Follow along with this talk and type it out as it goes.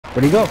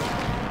Where'd he go?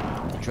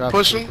 Drop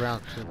Push to him. the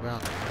ground, to the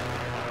ground.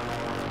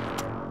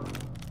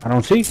 I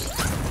don't see.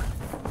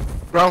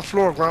 Ground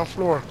floor, ground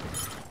floor.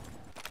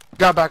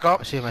 Got back up.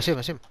 I see him, I see him,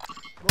 I see him.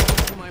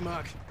 To my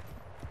mark.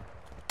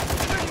 To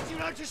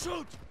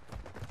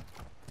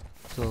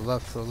the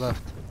left, to the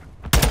left.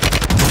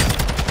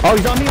 Oh,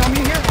 he's on me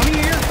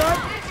here, son.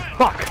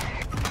 Fuck.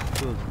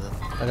 Two of them.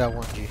 I got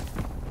one G.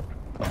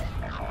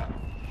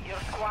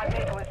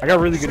 I got a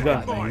really good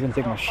gun, man. He's gonna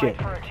take my shit.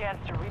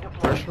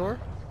 First floor?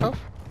 Tough?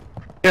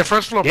 Yeah,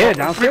 first floor. Yeah,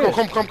 bro. downstairs.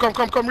 Rico,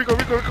 come, Rico,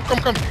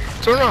 come.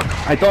 Turn around.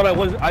 I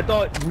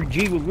thought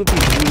G was with me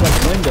because he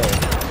left the window.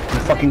 The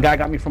fucking guy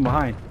got me from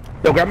behind.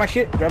 Yo, grab my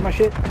shit,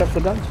 touch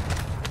the guns.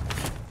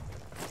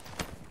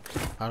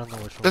 I don't know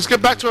which one. Let's get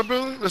back to our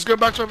building.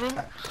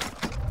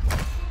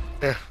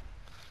 Yeah.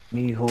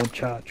 Mijo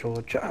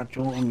chacho,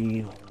 mijo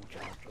chacho.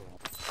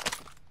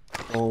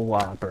 Oh,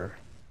 whopper.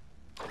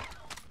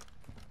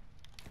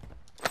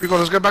 Rico,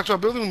 let's get back to our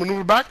building.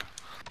 Maneuver back.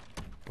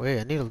 Wait,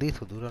 I need a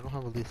lethal, dude. I don't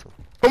have a lethal.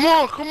 Come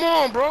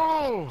on,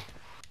 bro.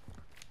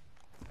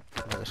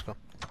 Alright, let's go.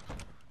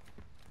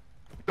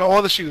 Got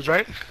all the shields,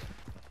 right?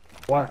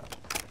 What?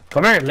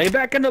 Come here, lay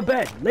back in the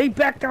bed. Lay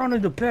back down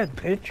in the bed,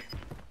 bitch.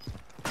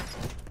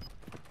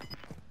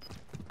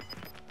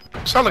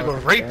 Sound like a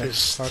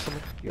rapist.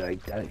 You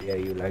like that? Yeah,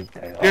 you like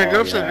that. Yeah, oh,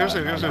 go upstairs.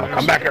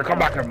 Come back here,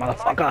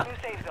 motherfucker.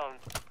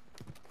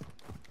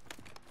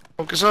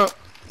 Focus up.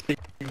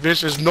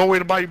 Bitch, there's no way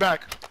to buy you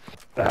back.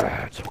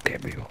 It's okay,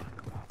 amigo.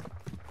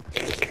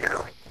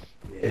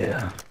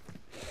 Yeah.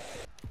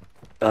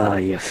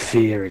 You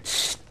fear it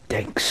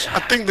stinks. I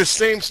think the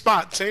same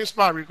spot,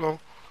 Rico.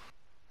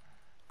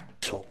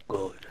 So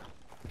good.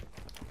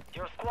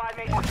 Your squad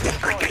mate is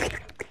deployed.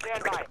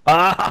 Stand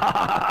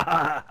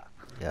by.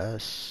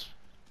 Yes.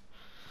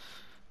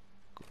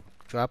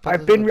 Drop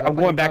I'm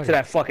going back to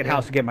that fucking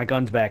house to get my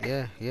guns back.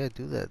 Yeah,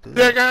 do that,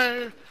 Yeah,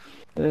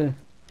 guy.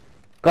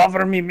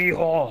 Cover me,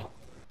 mijo.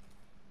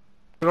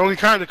 It only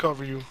kind of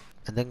cover you.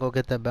 And then go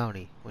get that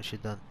bounty once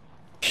you're done.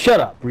 Shut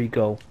up,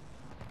 Rico.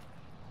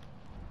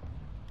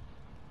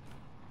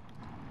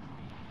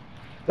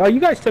 Oh, you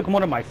guys took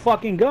one of my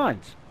fucking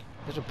guns.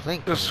 There's a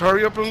plane. Just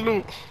hurry up and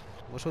loot.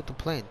 What's with the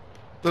plane?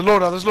 The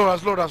loadouts.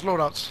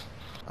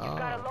 Oh. You've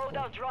got a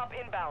loadout drop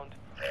inbound.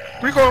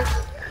 Rico,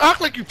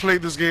 act like you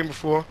played this game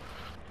before.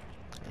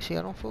 See,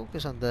 I don't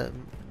focus on that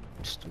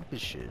stupid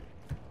shit.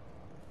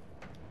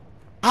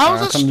 How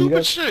is that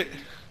stupid shit?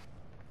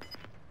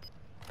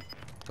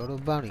 Go to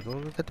the bounty. Go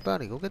get the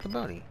bounty. Go get the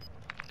bounty.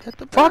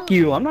 Fuck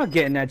you. I'm not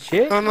getting that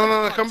shit.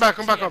 No. Come back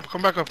up. Oh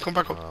my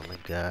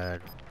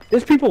god.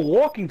 There's people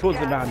walking towards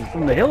the bounty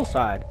from the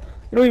hillside.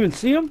 You don't even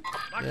see them?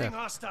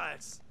 Yeah.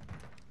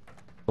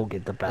 Go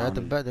get the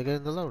bounty. They're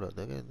getting the loadout.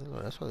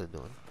 That's what they're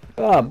doing.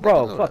 Oh,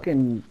 bro,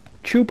 fucking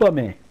chupa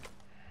me.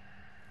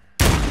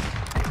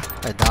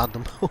 I downed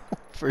them.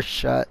 First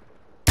shot.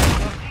 Your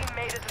team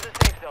made it to the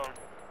safe zone.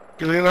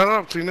 Clean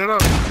it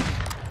up.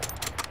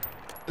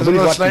 There's Somebody's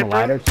another watching the sniper.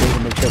 ladder so we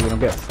can make sure we don't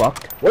get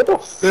fucked. What the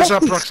fuck? There's a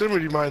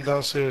proximity mine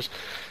downstairs.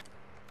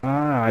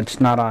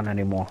 It's not on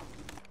anymore.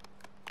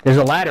 There's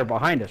a ladder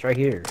behind us right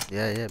here.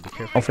 Yeah, be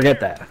careful. Don't forget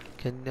that.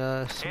 Can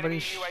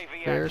somebody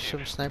spare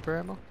some sniper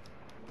ammo?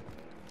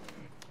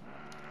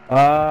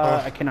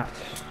 I cannot.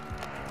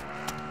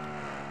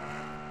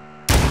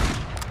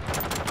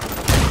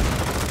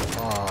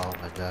 Oh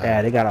my god.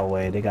 Yeah, they got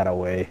away. They're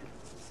going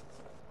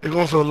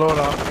for the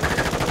loadout.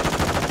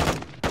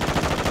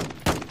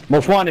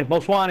 Most wanted.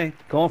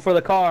 Going for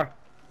the car.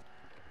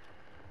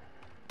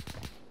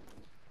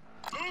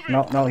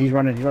 No, he's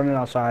running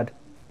outside.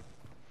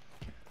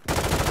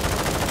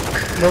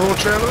 Another one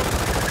trailer?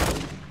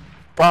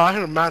 Wow, I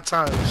hit him mad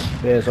times.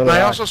 Yeah, so And did I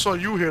I. also saw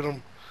you hit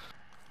him.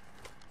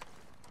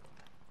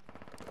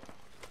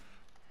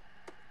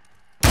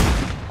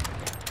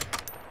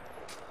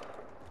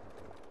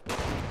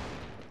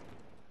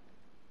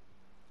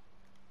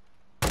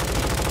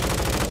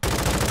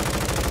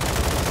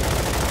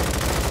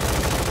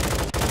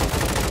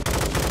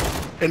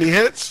 Any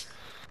hits?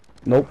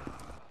 Nope.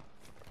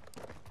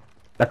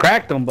 I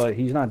cracked him, but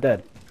he's not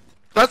dead.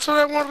 That's what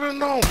I wanted to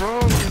know, bro.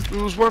 It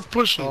was worth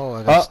pushing. Oh,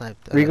 I got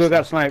sniped. Rico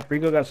got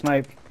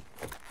sniped.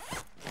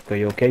 Are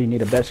you okay? You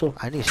need a vessel?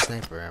 I need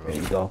sniper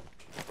ammo.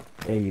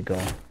 There you go.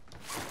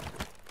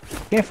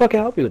 Can't fucking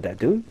help you with that,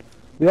 dude.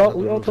 We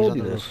all told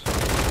you this.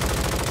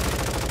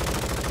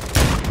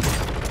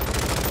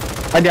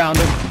 I downed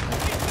him.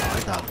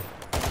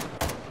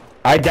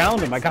 I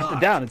got the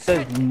down. It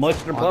says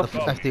mustard buff.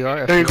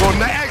 FDR. There you go.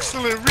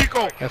 Excellent,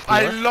 Rico. FDR?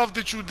 I love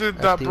that you did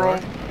that, bro.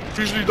 FDR?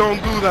 Usually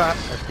don't do that.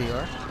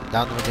 FDR.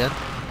 Down them again.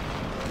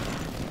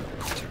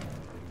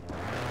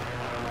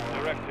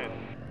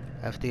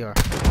 FDR.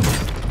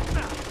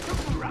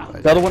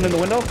 The other one in the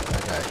window? I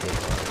got hit.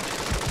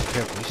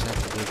 Careful, you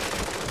sniped the dude.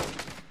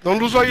 Don't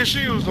lose all your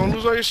shields.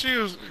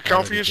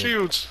 Count for your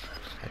shields.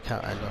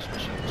 I lost my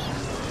shields.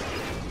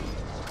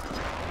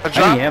 I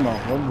I need ammo.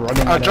 I'm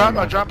running out of ammo.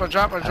 I drop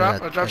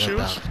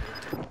shields.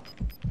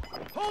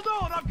 Hold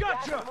on, I've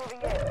got you.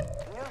 Moving in.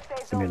 New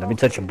safe zone Let me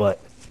touch your butt.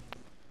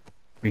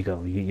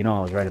 Rico, you know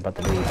I was right about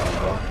the lead,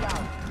 bro.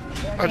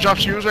 I dropped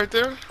shields right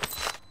there.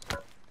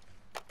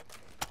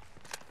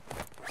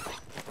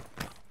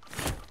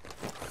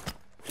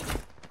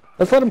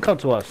 Let's let him come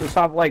to us. Let's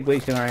stop like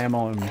wasting our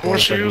ammo and More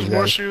shields,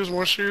 more shields,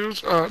 more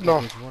shields. No.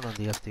 There's one on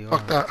the FDR.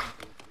 Fuck that.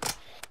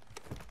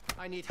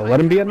 Let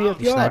him be on the FDR.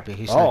 He's sniping,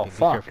 he's sniping. Oh, Be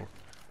fuck. careful.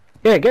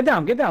 Yeah, get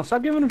down, get down.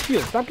 Stop giving him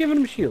shields. Stop giving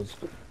him shields.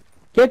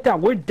 Get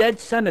down. We're dead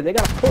center. They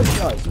gotta push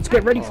us. Let's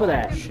get ready for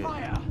that. Shit.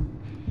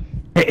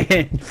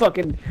 And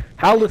fucking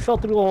Howler fell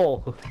through the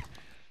hole.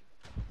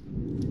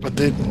 But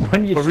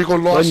Rico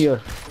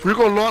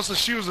lost the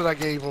shields that I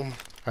gave him.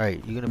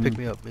 Alright, you're gonna pick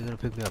me up. You're gonna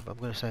pick me up. I'm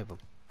gonna snipe him.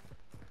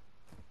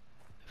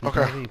 If you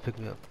Okay. kill me, you pick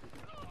me up.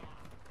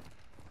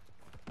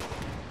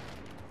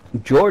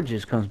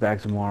 George's comes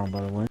back tomorrow,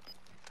 by the way.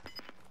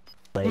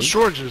 Who's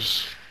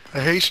George's? A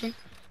Haitian?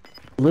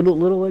 Little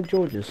like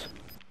George's.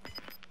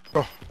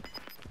 Go.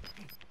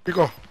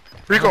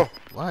 Rico.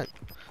 What?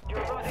 You're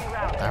losing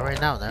round. Not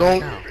right now, not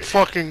Don't right now.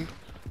 fucking...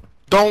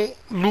 Don't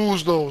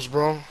lose those,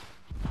 bro.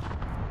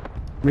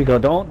 Rico,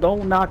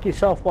 don't knock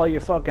yourself while you're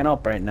fucking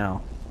up right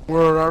now.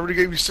 Word, I already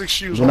gave you 6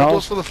 shields. You Hold know?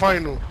 those for the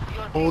final.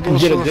 Hold You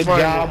those did for a the good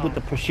final. job with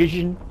the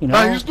precision, you know?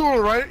 Nah, he's doing it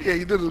right. Yeah,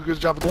 he did a good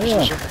job with the Yeah.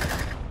 position.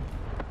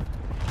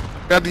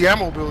 Got the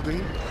ammo building.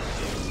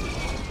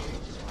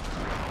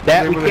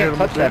 That, we able to hit can't him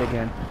touch a that bit.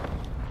 again.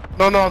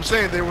 No, I'm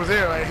saying they were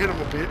there. I hit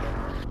him a bit.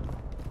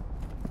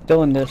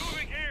 Still in this.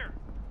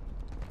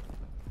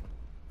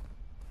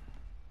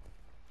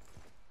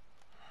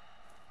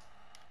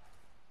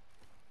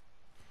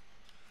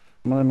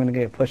 I'm gonna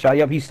get pushed out.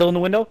 Yep, he's still in the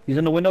window. He's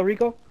in the window,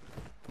 Rico.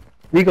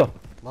 Rico,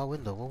 What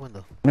window? What window?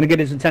 I'm gonna get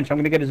his attention.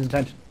 No,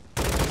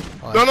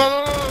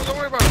 don't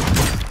worry about it.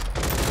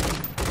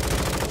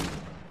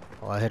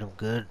 Oh, I hit him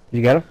good.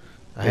 You got him?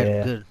 I hit Yeah.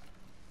 him good.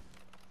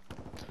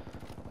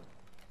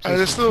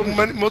 There's still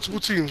multiple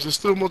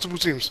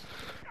teams.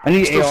 I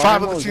need Still AR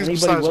 5 ammo. of the Is teams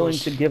anybody besides willing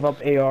us. to give up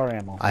AR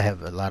ammo? I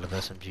have a lot of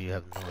SMG, you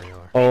have no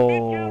AR.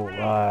 Oh,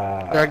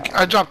 Yeah,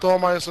 I dropped all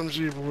my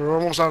SMG, but we're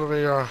almost out of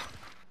AR.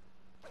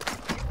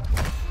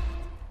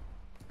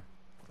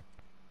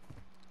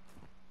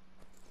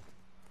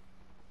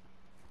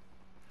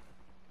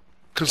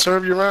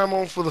 Conserve your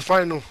ammo for the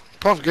final.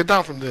 Puff, get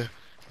down from there.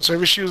 Conserve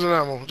your shields and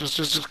ammo.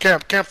 Just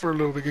camp for a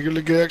little bit.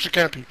 Get extra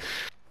campy.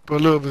 For a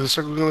little bit. The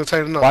circle's gonna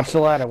tighten up. watch the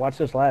ladder. Watch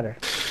this ladder.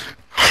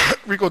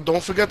 Rico,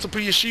 don't forget to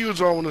put your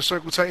shields on when the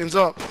circle tightens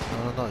up.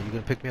 No, you're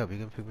gonna pick me up, you're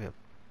gonna pick me up.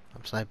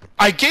 I'm sniping.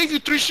 I gave you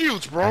 3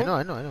 shields, bro. I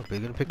know, but you're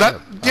gonna pick me That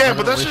up. yeah, I'm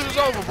but not that gonna shit is waste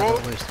over, it. bro. I'm not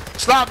gonna waste it.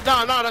 Stop,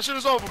 nah, that shit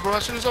is over, bro.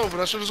 That shit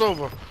is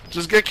over.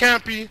 Just get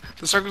campy.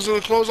 The circle's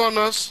gonna close on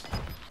us.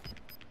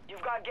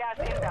 You've got gas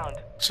inbound.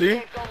 See?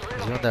 Safe zone Is he on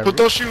relocated. that Put roof?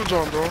 those shields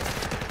on, bro.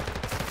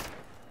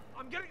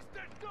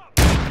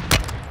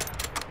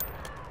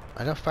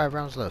 I got 5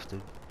 rounds left,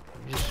 dude.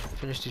 Let me just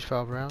finish these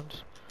 5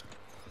 rounds.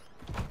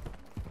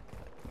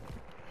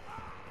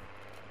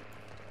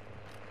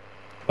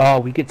 Oh,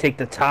 we could take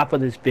the top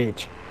of this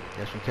bitch.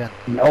 Yes, we can.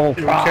 No we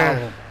can.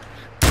 problem.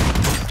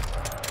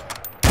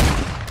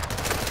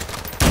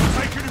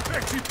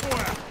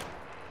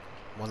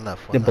 One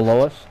left. They're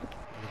below us.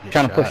 Get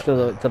Trying to push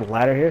shot. to the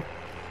ladder here.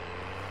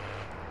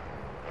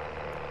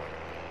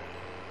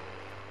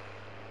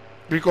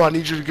 Rico, I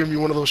need you to give me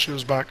one of those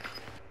shields back.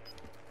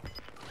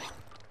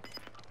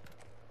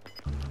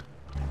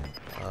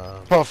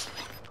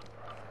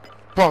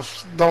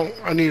 Puff, don't.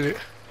 I need it.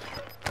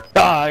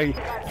 Ah,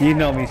 you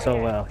know me so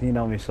well. You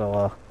know me so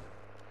well.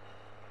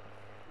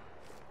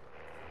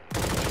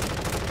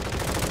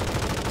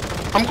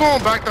 I'm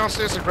going back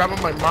downstairs and grabbing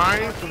my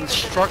mine for this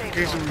truck in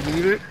case we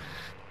need it.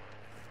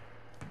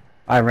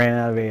 I ran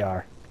out of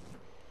AR.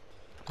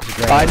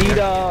 I need Pick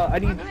me up,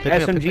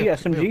 SMG, pick me up,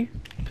 SMG.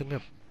 Pick me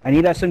up. I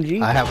need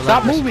SMG. I have a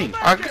Stop lot of moving.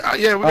 Yeah, we got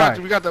Alright. that.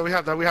 We got that. We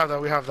have that. We have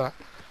that. We have that.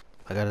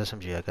 I got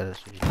SMG, I got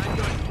SMG.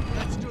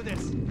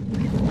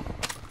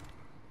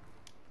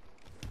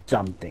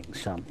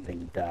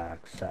 Something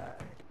dark side.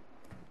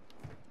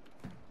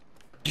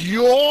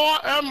 Your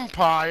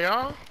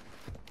empire.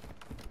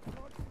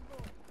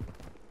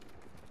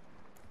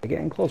 They're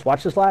getting close.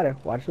 Watch this ladder.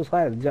 Watch this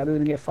ladder. These guys are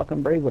gonna get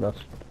fucking brave with us.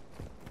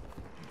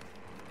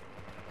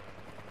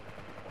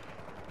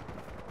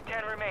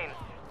 10 remain.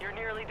 You're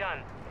nearly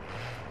done.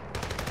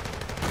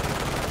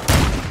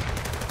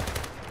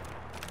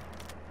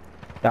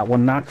 Got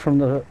one knocked from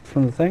the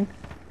thing.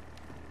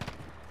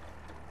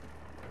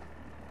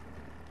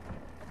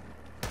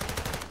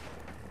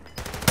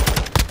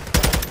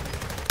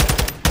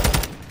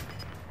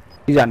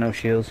 He's got no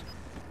shields.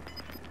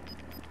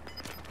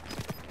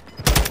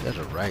 There's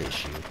a riot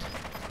shield.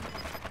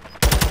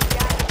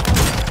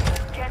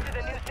 Get to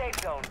the new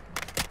safe zone.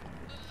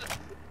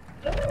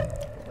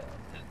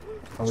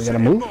 Are we gonna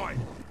move?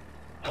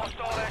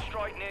 Hostile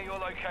airstrike near your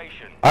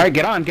location. All right,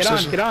 get on, get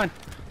on, get on.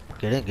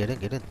 Get in, get in,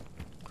 get in.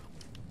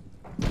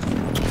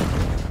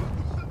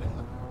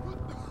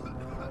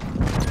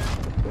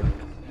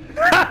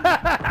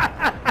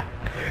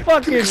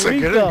 Fucking He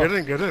said,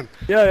 Rico. get in.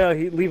 Yeah,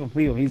 leave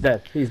him. He's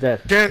dead. He's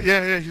dead.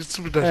 Yeah, he's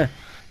super dead.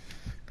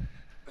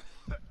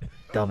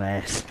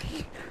 Dumbass.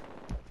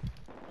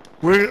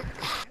 We're...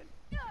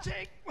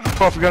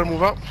 Puff, we gotta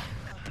move up.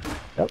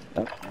 Yep.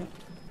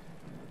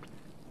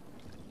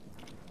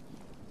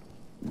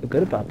 You're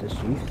good about this,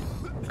 Chief.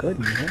 Good,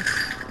 man.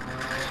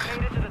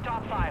 Made it to the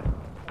top 5.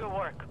 Good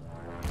work.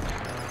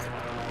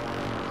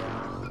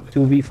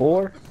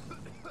 2v4.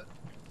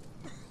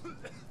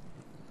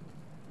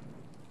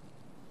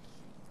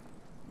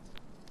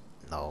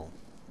 No,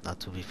 not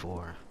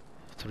 2v4.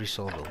 3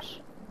 solos.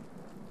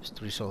 It's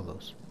 3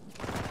 solos.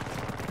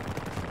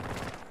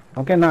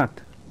 How can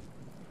not?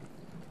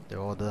 They're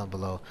all down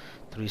below.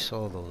 3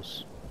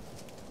 solos.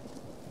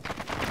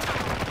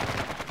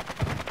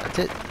 That's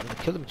it. We're gonna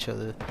kill each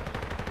other.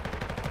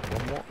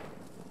 One more.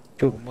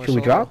 Should we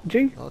solo. drop,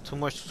 G? Oh, 2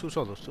 more. 2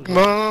 solos. 2 solos.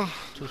 No,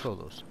 2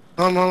 solos.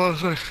 no,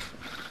 sorry.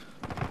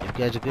 You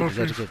guys are good. You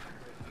guys are good.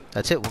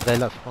 That's it. One guy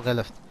left. One guy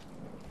left.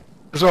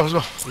 Let's go, let's go.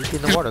 He's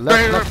in the water.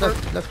 Right,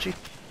 Left, G.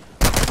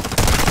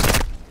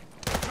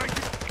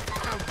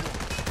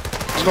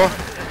 Let's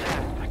go.